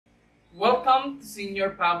Welcome to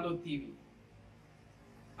Señor Pablo TV.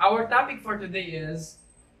 Our topic for today is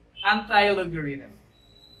antilogarithm.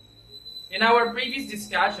 In our previous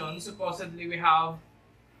discussion, supposedly we have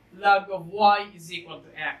log of y is equal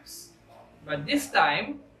to x. But this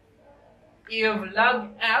time, if log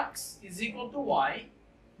x is equal to y,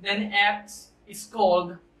 then x is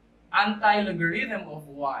called antilogarithm of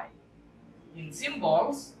y. In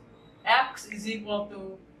symbols, x is equal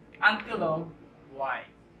to antilog y.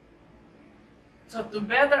 So to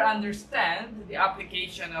better understand the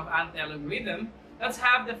application of antilogarithm, let's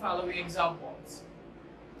have the following examples.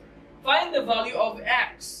 Find the value of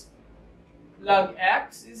x. Log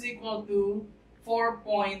x is equal to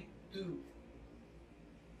 4.2.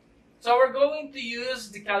 So we're going to use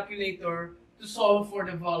the calculator to solve for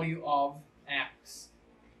the value of x.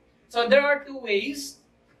 So there are two ways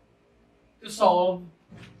to solve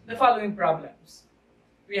the following problems.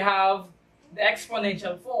 We have the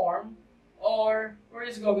exponential form, or we're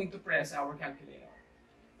just going to press our calculator.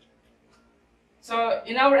 So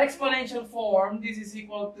in our exponential form, this is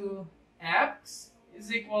equal to x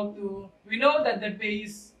is equal to, we know that the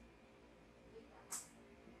base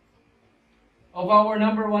of our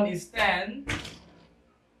number 1 is 10,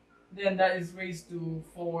 then that is raised to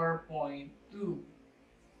 4.2.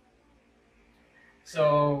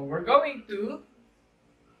 So we're going to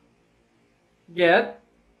get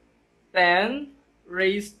 10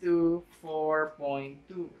 raised to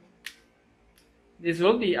 4.2. This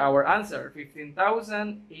will be our answer,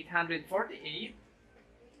 15,848.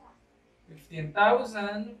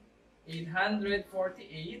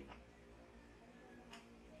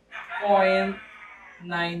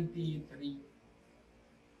 15,848.93.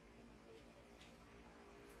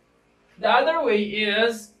 The other way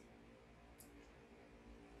is,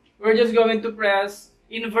 we're just going to press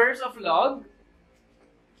inverse of log,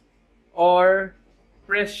 or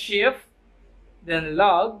press shift, then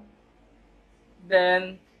log,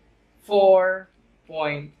 then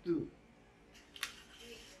 4.2.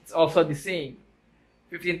 It's also the same,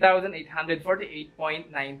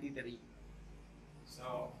 15,848.93.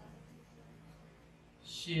 So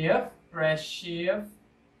shift, press shift,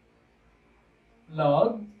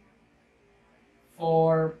 log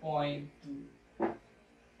 4.2,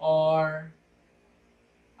 or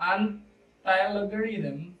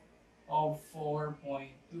antilogarithm of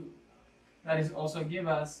 4.2. That is also give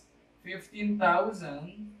us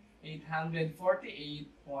 15,848.2.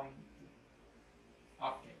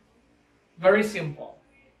 Okay. Very simple.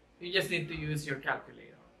 You just need to use your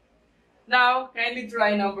calculator. Now, kindly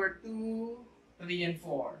try number 2, 3, and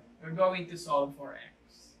 4. We're going to solve for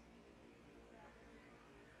x.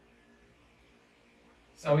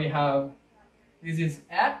 So we have, this is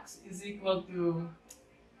x is equal to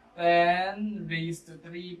 10 raised to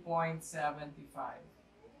 3.75.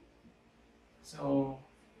 So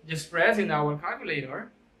just press in our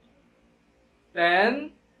calculator.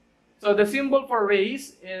 10. So the symbol for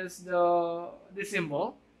raise is the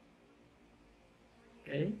symbol.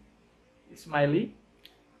 Okay. Smiley.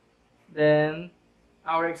 Then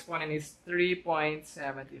our exponent is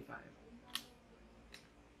 3.75.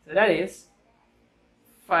 So that is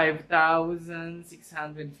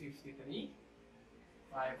 5,653.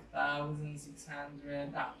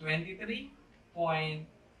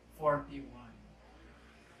 5,623.41.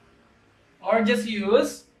 Or just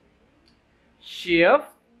use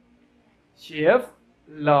shift,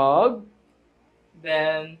 log,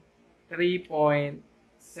 then 3.75.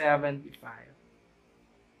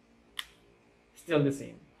 Still the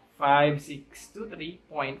same,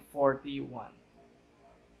 5,623.41.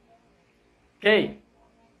 Okay,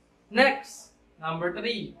 next, number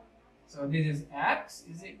 3. So this is x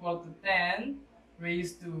is equal to 10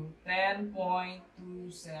 raised to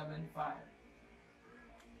 10.275.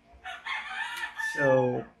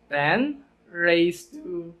 So 10 raised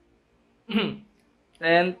to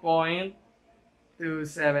 10.275.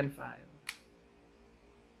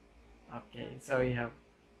 Okay, so we have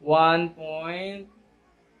 1 point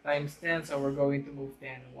times 10, so we're going to move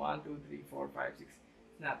 10. 1, 2, 3, 4, 5, 6.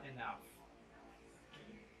 Not enough.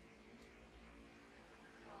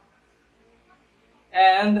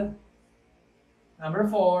 And number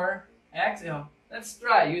 4, x. Let's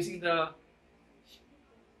try using the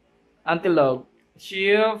antilog.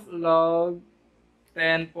 Shift log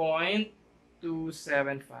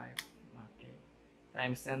 10.275. Okay,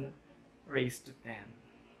 times 10 raised to 10.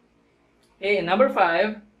 Okay, number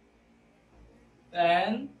 5,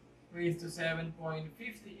 10 raised to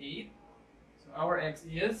 7.58. So our x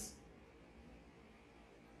is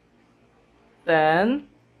 10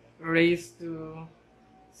 raised to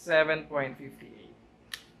 7.58.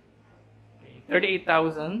 Okay,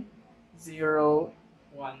 38,000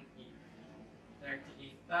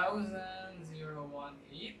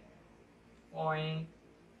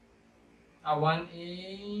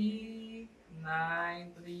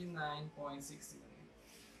 18,939.60.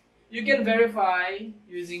 You can verify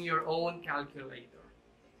using your own calculator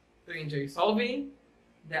to enjoy solving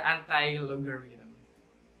the anti-logarithm.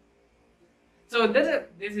 So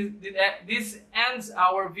this ends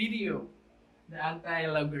our video, the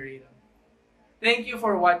anti-logarithm. Thank you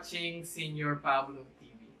for watching Señor Pablo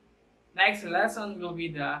TV. Next lesson will be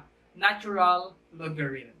the natural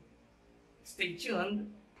logarithm. Stay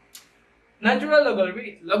tuned. Natural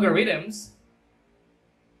logarithms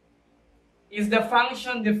is the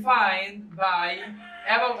function defined by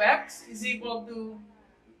f of x is equal to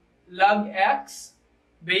log x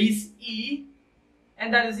base e,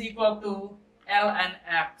 and that is equal to ln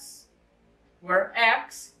x, where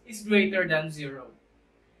x is greater than 0.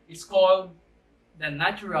 It's called the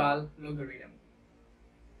natural logarithm.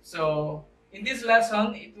 So in this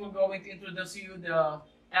lesson, it will going to introduce you the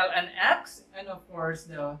ln x and of course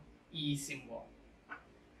the e symbol.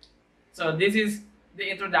 So this is the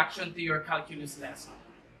introduction to your calculus lesson.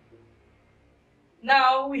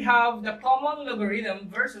 Now we have the common logarithm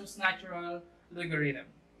versus natural logarithm.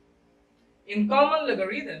 In common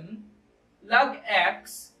logarithm, log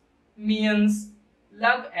x means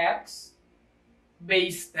log x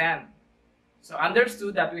base 10. So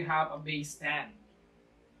understood that we have a base 10.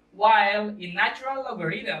 While in natural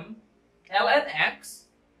logarithm, ln x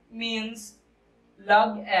means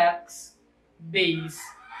log x base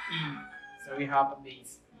e. So we have a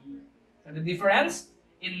base e. So the difference,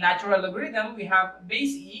 in natural logarithm we have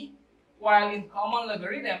base e, while in common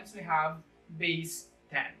logarithms we have base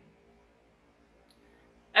 10.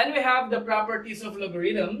 And we have the properties of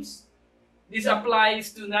logarithms. This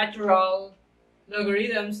applies to natural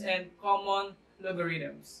logarithms and common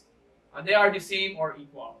logarithms. They are the same or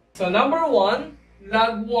equal. So number 1,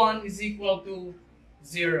 log 1 is equal to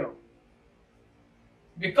 0.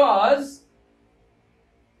 Because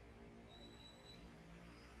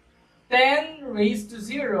 10 raised to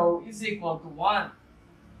 0 is equal to 1.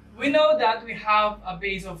 We know that we have a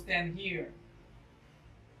base of 10 here.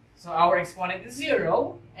 So our exponent is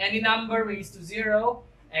 0. Any number raised to 0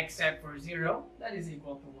 except for 0, that is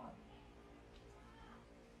equal to 1.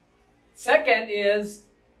 Second is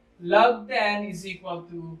log 10 is equal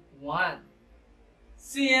to 1.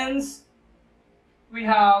 Since we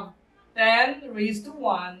have 10 raised to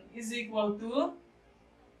 1 is equal to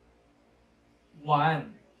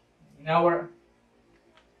 1 in our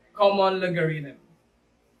common logarithm.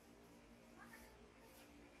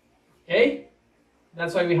 Okay?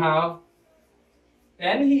 That's why we have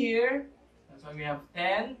 10 here. That's why we have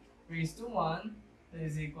 10 raised to 1 that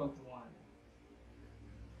is equal to 1.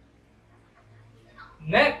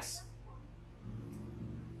 Next,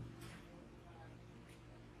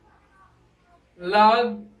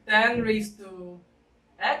 log 10 raised to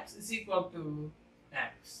x is equal to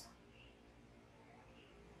x.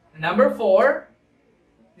 And number 4,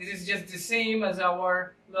 this is just the same as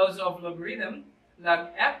our laws of logarithm. Log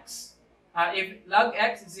x, if log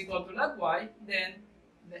x is equal to log y, then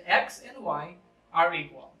the x and y are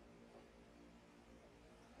equal.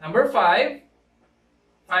 Number 5,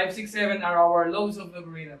 5, 6, 7 are our laws of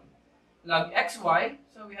logarithm. Log xy,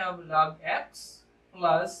 so we have log x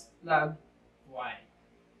plus log y.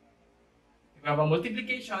 If we have a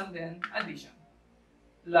multiplication, then addition.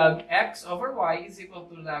 Log x over y is equal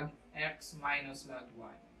to log x minus log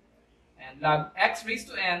y. And log x raised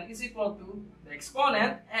to n is equal to the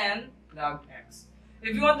exponent and log x.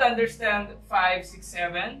 If you want to understand 5, 6,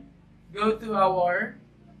 7, go to our,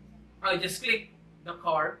 just click the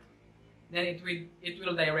card, then it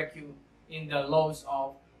will direct you in the laws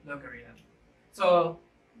of logarithm. So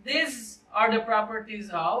these are the properties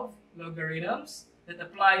of logarithms that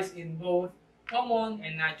applies in both common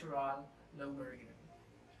and natural logarithm.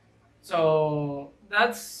 So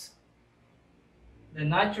that's the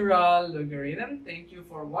natural logarithm. Thank you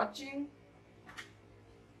for watching.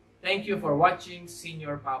 Thank you for watching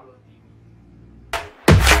Señor Pablo TV.